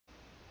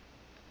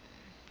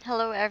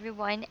Hello,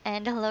 everyone,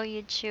 and hello,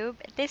 YouTube.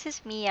 This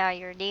is Mia,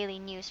 your daily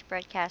news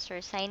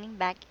broadcaster, signing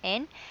back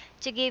in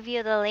to give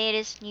you the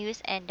latest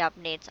news and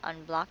updates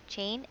on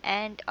blockchain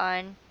and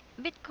on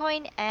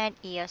Bitcoin and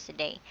EOS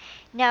today.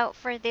 Now,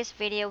 for this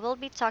video, we'll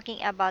be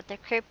talking about the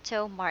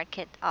crypto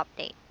market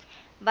update.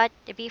 But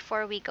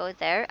before we go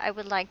there, I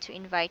would like to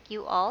invite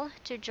you all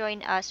to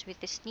join us with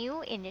this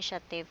new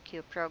Initiative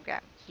Q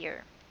program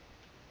here.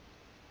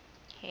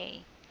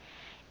 Okay.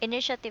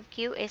 Initiative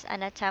Q is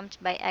an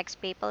attempt by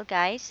ex-PayPal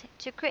guys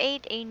to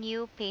create a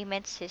new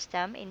payment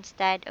system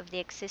instead of the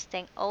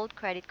existing old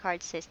credit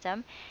card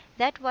system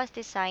that was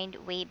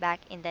designed way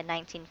back in the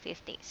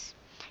 1950s.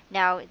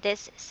 Now,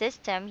 this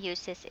system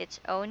uses its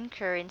own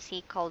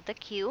currency called the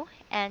Q,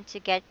 and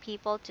to get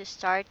people to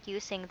start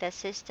using the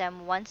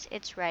system once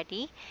it's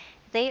ready,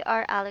 they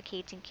are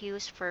allocating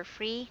Qs for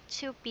free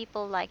to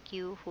people like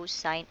you who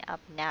sign up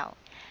now.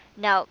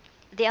 Now,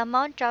 the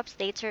amount drops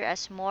later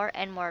as more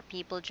and more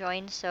people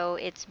join, so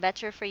it's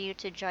better for you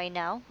to join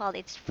now while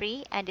it's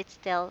free and it's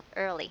still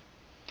early.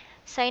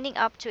 Signing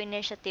up to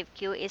Initiative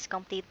Q is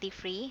completely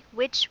free,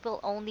 which will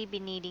only be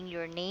needing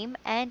your name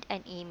and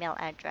an email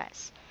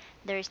address.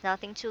 There is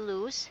nothing to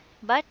lose,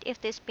 but if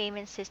this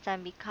payment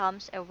system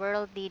becomes a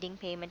world leading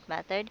payment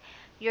method,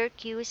 your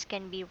Qs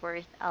can be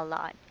worth a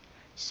lot.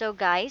 So,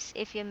 guys,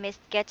 if you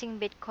missed getting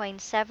Bitcoin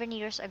 7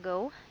 years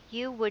ago,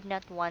 you would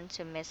not want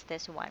to miss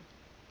this one.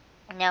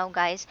 Now,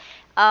 guys,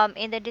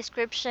 in the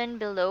description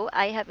below,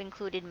 I have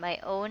included my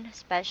own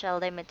special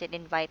limited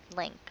invite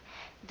link.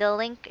 The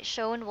link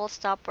shown will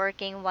stop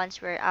working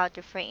once we're out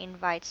of free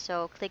invites,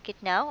 so click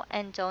it now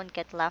and don't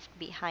get left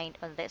behind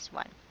on this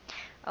one.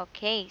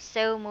 Okay,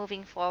 so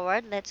moving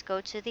forward, let's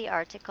go to the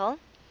article.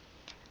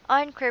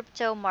 On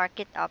crypto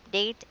market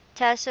update,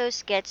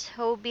 Tezos gets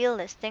Huobi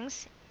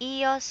listings,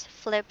 EOS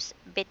flips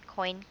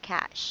Bitcoin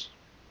Cash.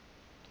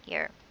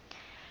 Here.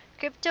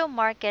 Crypto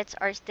markets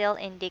are still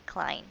in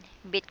decline.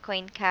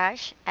 Bitcoin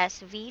Cash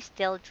SV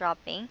still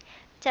dropping.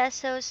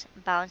 Tezos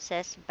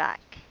bounces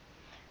back.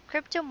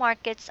 Crypto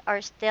markets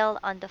are still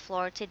on the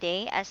floor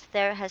today as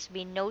there has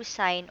been no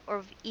sign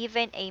of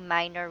even a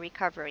minor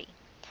recovery.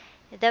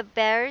 The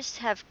bears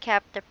have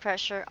kept the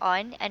pressure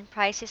on and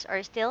prices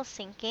are still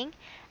sinking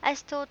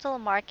as total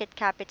market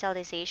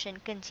capitalization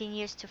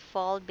continues to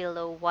fall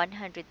below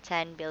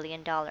 $110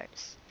 billion.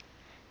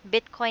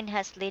 Bitcoin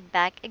has slid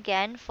back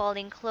again,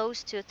 falling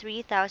close to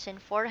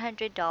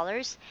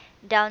 $3,400,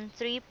 down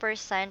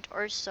 3%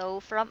 or so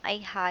from a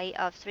high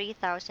of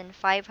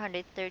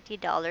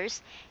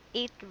 $3,530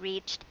 it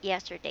reached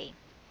yesterday.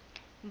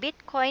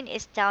 Bitcoin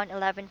is down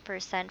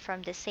 11%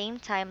 from the same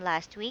time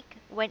last week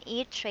when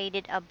it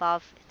traded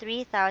above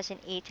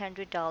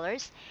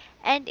 $3,800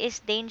 and is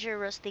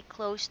dangerously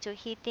close to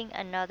hitting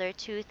another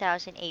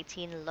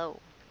 2018 low.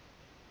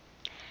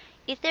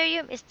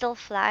 Ethereum is still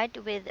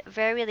flat with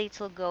very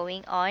little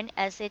going on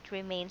as it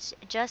remains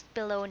just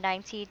below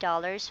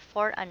 $90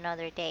 for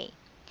another day.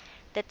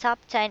 The top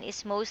 10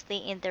 is mostly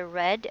in the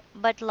red,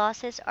 but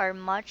losses are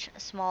much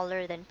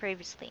smaller than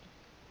previously.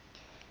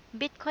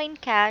 Bitcoin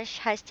Cash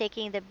has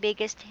taken the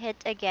biggest hit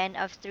again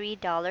of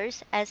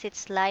 $3 as it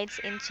slides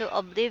into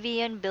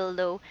oblivion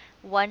below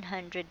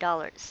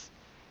 $100.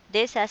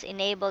 This has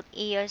enabled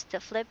EOS to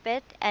flip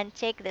it and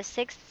take the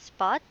sixth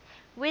spot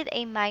with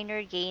a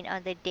minor gain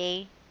on the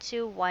day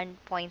to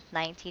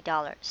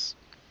 $1.90.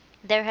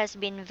 There has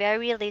been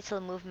very little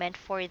movement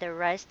for the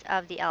rest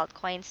of the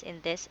altcoins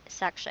in this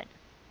section.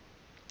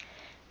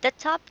 The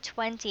top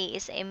 20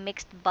 is a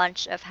mixed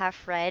bunch of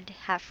half red,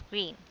 half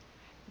green.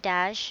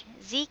 Dash,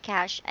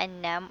 Zcash,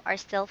 and NEM are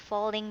still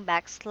falling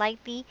back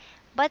slightly,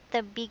 but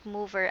the big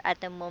mover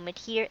at the moment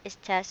here is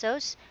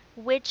Tezos,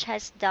 which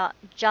has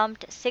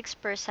jumped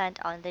 6%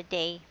 on the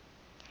day.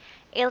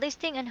 A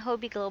listing on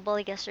Huobi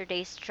Global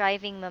yesterday is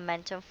driving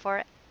momentum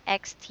for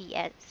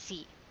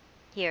XTZ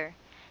here.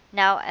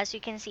 Now, as you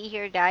can see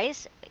here,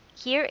 guys,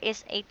 here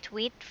is a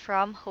tweet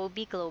from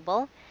Huobi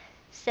Global.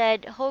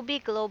 Said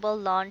Huobi Global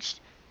launched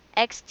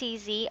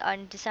XTZ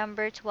on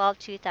December 12,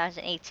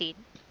 2018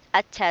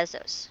 at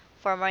Tezos.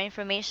 For more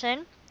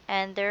information,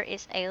 and there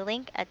is a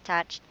link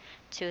attached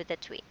to the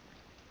tweet.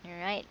 All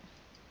right.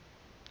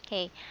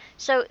 Okay,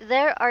 so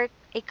there are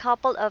a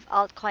couple of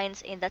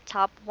altcoins in the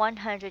top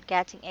 100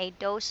 getting a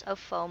dose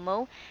of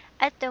FOMO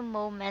at the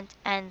moment,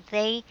 and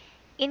they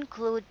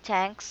include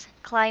Tanks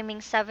climbing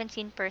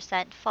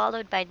 17%,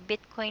 followed by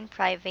Bitcoin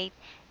Private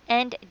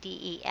and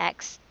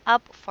DEX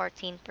up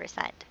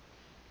 14%.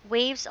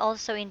 Waves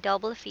also in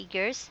double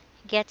figures,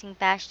 getting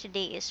bashed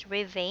today is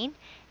Revain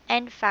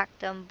and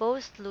Factum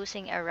both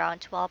losing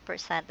around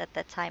 12% at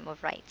the time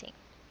of writing.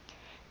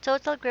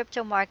 Total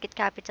crypto market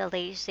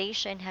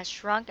capitalization has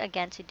shrunk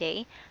again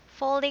today,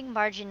 falling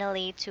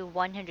marginally to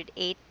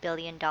 $108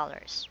 billion.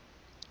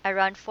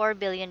 Around $4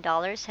 billion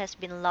has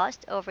been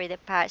lost over the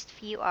past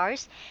few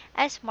hours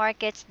as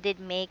markets did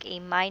make a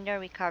minor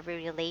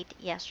recovery late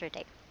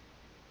yesterday.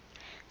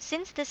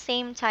 Since the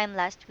same time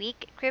last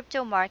week,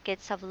 crypto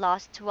markets have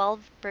lost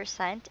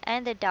 12%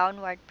 and the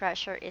downward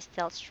pressure is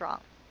still strong.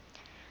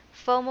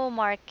 FOMO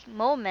Mark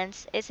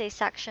Moments is a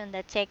section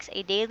that takes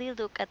a daily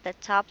look at the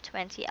top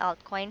 20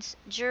 altcoins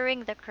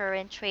during the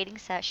current trading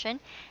session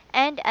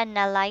and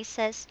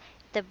analyzes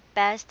the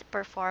best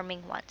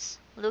performing ones,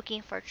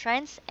 looking for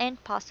trends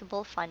and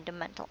possible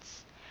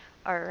fundamentals.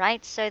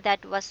 Alright, so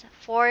that was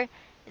for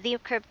the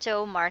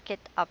crypto market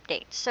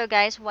update. So,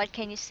 guys, what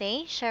can you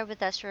say? Share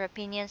with us your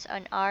opinions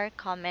on our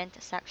comment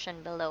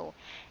section below.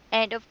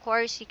 And of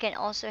course, you can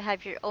also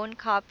have your own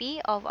copy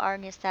of our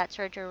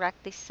newsletter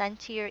directly sent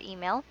to your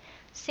email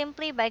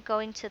simply by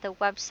going to the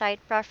website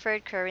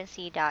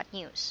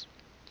preferredcurrency.news.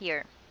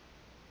 Here.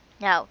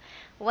 Now,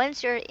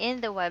 once you're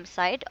in the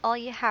website, all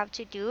you have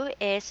to do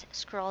is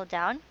scroll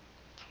down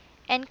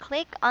and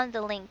click on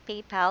the link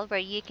PayPal where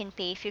you can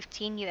pay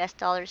 15 US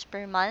dollars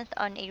per month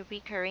on a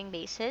recurring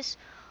basis,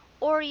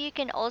 or you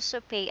can also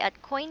pay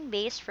at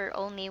Coinbase for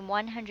only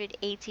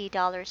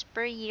 $180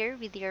 per year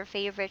with your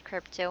favorite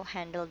crypto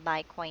handled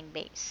by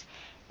Coinbase.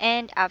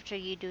 And after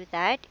you do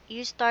that,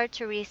 you start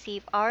to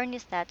receive our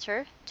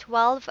newsletter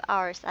 12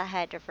 hours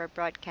ahead of our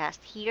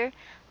broadcast here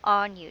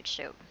on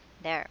YouTube.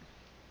 There.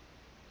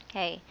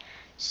 Okay,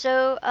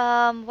 so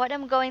what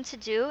I'm going to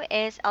do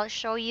is I'll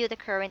show you the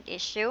current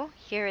issue.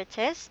 Here it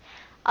is.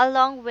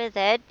 Along with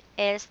it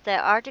is the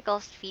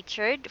articles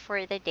featured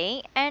for the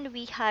day, and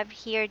we have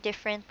here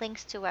different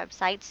links to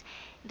websites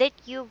that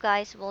you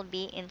guys will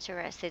be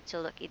interested to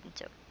look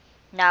into.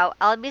 Now,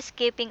 I'll be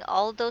skipping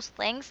all those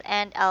links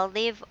and I'll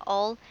leave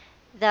all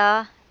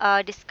the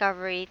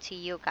discovery to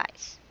you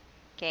guys.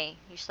 Okay,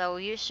 so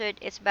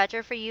it's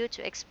better for you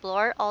to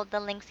explore all the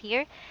links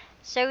here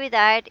so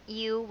that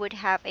you would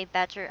have a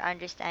better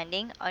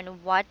understanding on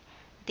what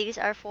these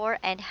are for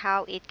and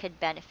how it could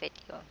benefit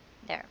you.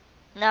 There.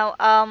 Now,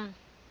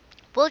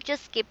 we'll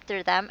just skip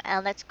through them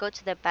and let's go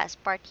to the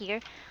best part here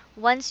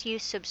once you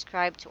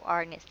subscribe to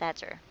our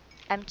newsletter.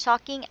 I'm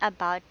talking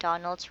about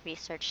Donald's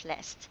research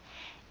list.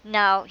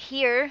 Now,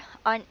 here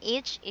on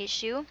each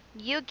issue,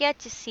 you get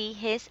to see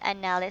his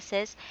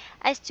analysis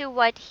as to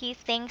what he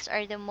thinks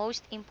are the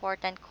most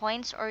important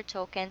coins or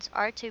tokens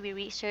are to be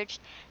researched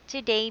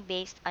today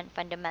based on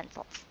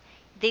fundamentals.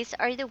 These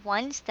are the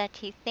ones that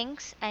he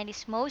thinks and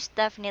is most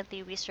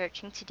definitely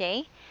researching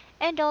today,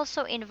 and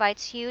also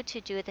invites you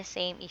to do the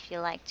same if you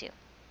like to.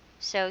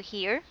 So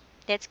here,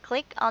 let's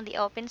click on the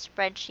Open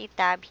Spreadsheet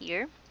tab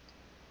here,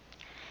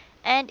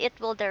 and it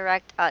will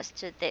direct us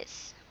to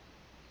this.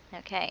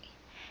 Okay.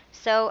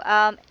 So,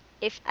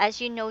 if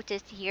as you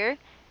noticed here,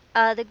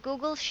 the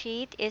Google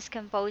Sheet is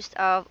composed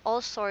of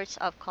all sorts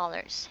of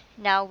colors.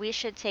 Now, we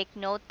should take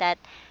note that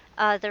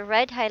the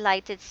red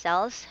highlighted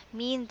cells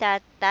mean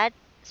that that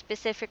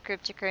specific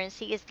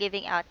cryptocurrency is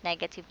giving out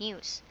negative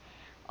news.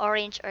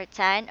 Orange or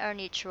tan are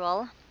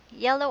neutral,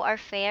 yellow are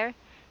fair,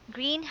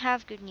 green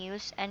have good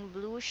news, and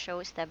blue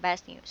shows the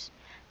best news.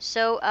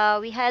 So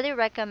we highly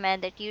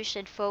recommend that you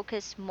should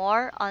focus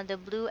more on the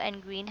blue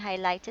and green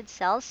highlighted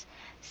cells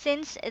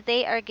since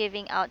they are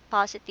giving out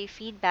positive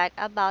feedback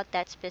about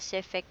that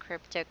specific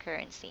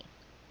cryptocurrency.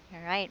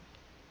 All right.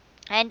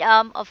 And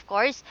of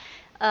course,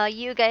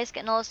 you guys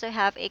can also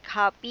have a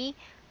copy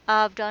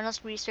of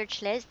Donald's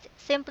research list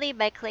simply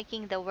by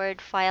clicking the word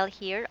file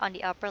here on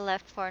the upper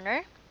left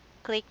corner.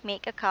 Click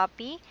make a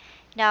copy.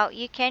 Now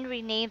you can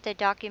rename the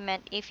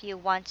document if you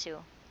want to.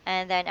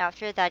 And then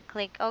after that,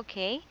 click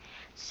OK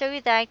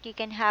so that you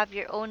can have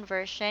your own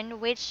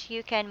version which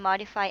you can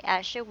modify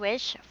as you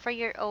wish for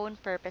your own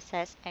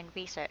purposes and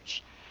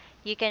research.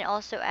 You can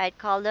also add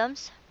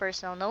columns,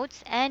 personal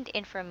notes, and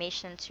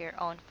information to your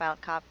own file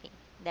copy.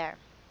 There.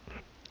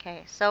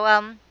 Okay, so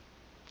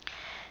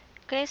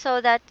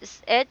that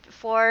is it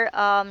for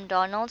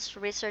Donald's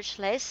research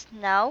list.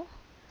 Now,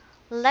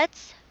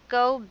 let's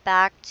go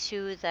back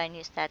to the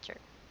newsletter.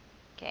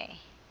 Okay,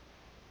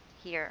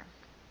 here.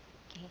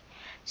 Okay,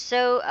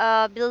 so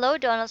below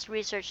Donald's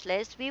research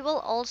list, we will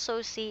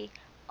also see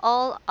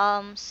all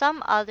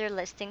some other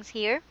listings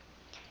here.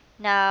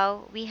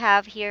 Now, we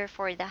have here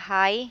for the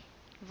high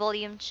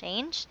volume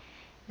change,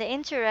 the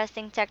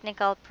interesting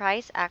technical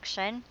price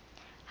action,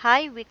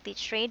 high weekly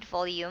trade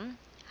volume,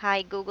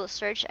 high Google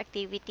search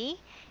activity,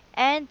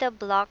 and the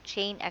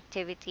blockchain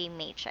activity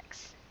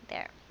matrix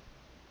there.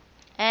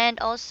 And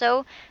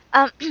also,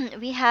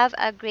 we have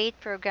a great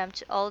program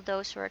to all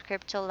those who are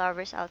crypto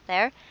lovers out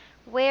there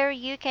where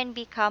you can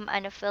become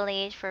an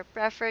affiliate for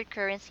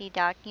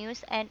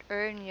preferredcurrency.news and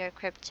earn your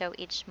crypto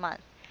each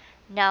month.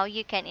 Now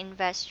you can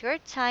invest your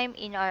time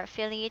in our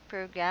affiliate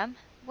program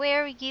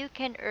where you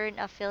can earn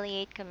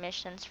affiliate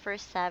commissions for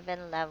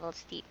 7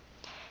 levels deep.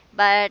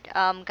 But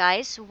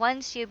guys,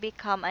 once you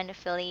become an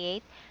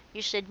affiliate,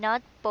 you should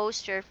not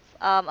post your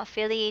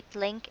affiliate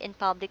link in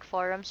public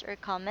forums or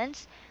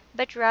comments,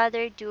 but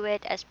rather do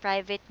it as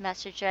private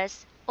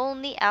messages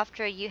only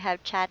after you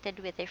have chatted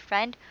with a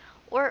friend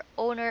or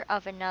owner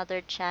of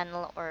another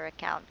channel or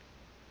account.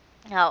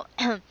 Now,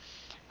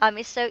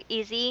 it's so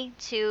easy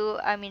to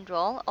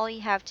enroll. All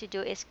you have to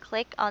do is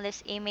click on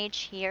this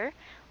image here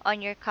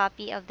on your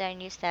copy of the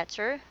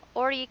newsletter,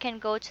 or you can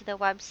go to the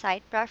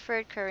website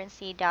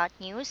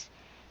preferredcurrency.news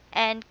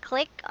and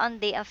click on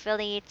the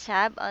affiliate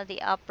tab on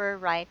the upper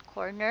right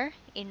corner.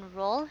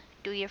 Enroll,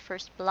 do your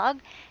first blog,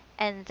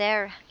 and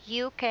there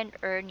you can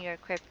earn your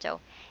crypto.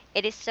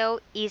 It is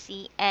so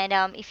easy, and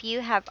if you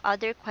have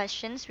other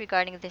questions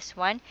regarding this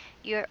one,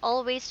 you're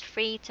always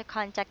free to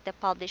contact the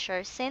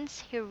publisher since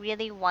he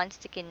really wants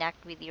to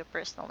connect with you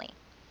personally.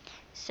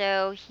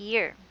 So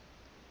here,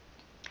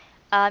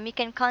 you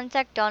can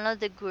contact Donald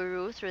the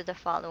Guru through the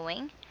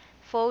following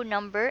phone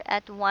number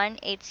at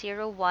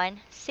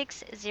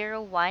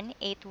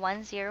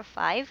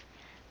 1-801-601-8105,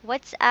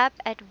 WhatsApp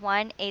at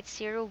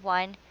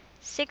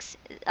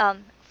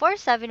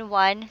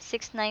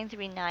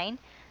 1-801-471-6939,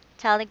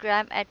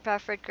 Telegram at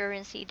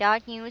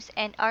preferredcurrency.news,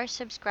 and our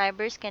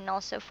subscribers can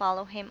also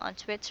follow him on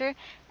Twitter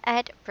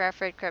at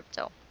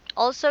preferredcrypto.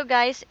 Also,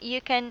 guys, you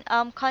can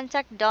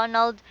contact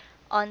Donald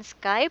on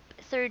Skype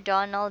through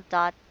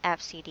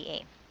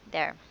donald.fcda.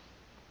 There.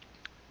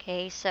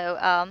 Okay,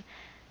 so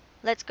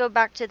let's go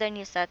back to the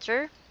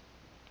newsletter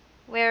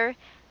where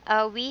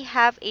we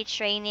have a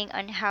training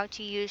on how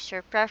to use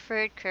your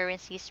preferred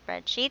currency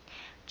spreadsheet.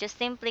 Just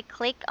simply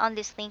click on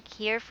this link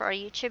here for our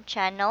YouTube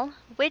channel,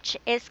 which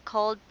is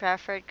called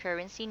Preferred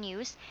Currency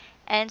News.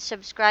 And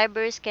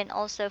subscribers can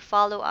also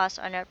follow us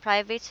on our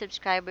private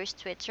subscribers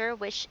Twitter,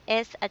 which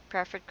is at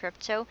Preferred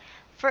Crypto,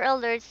 for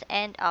alerts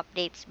and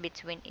updates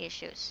between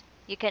issues.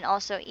 You can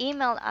also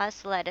email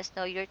us to let us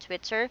know your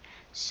Twitter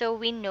so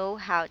we know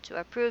how to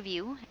approve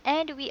you.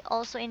 And we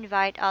also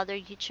invite other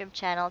YouTube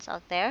channels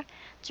out there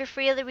to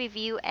freely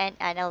review and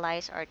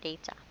analyze our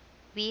data.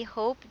 We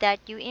hope that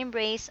you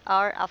embrace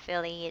our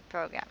affiliate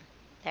program.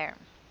 There.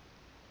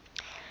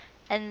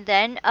 And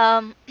then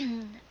on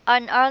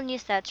our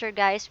newsletter,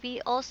 guys, we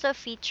also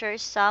feature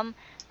some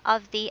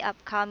of the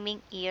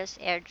upcoming EOS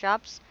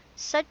airdrops,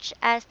 such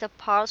as the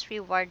Pulse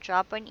reward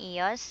drop on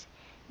EOS,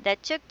 the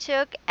Tuk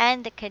Tuk,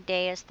 and the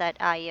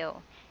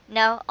Kadeos.io.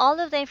 Now, all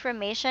of the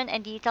information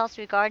and details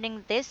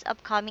regarding this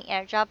upcoming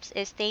airdrops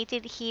is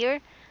stated here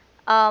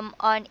on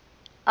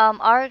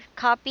our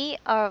copy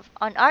of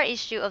on our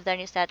issue of the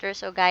newsletter.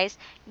 So guys,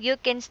 you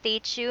can stay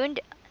tuned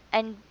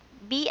and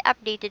be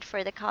updated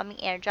for the coming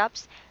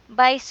airdrops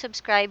by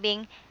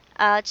subscribing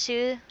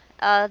to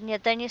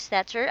the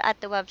newsletter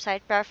at the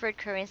website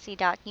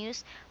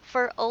preferredcurrency.news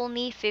for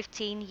only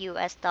 15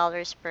 US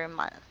dollars per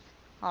month.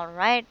 All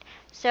right.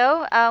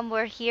 So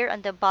we're here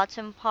on the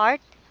bottom part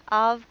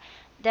of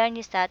the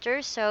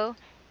newsletter. So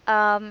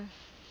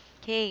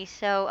okay.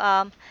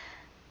 So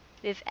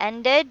we've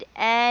ended,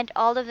 and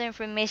all of the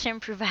information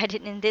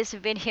provided in this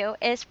video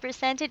is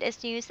presented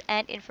as news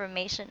and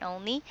information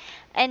only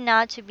and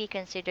not to be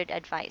considered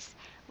advice.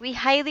 We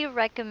highly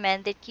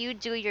recommend that you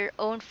do your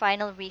own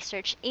final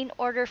research in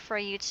order for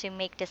you to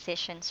make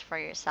decisions for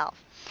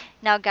yourself.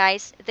 Now,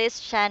 guys, this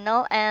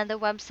channel and the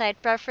website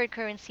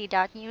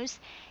preferredcurrency.news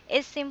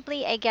is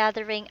simply a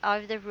gathering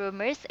of the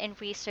rumors and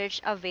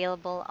research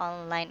available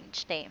online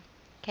each day.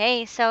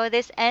 Okay, so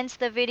this ends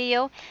the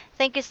video.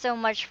 Thank you so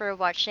much for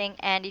watching,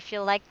 and if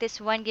you like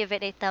this one, give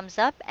it a thumbs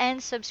up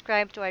and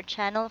subscribe to our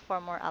channel for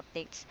more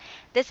updates.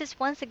 This is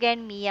once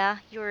again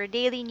Mia, your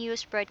daily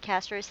news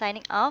broadcaster,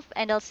 signing off,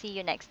 and I'll see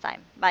you next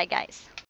time. Bye, guys.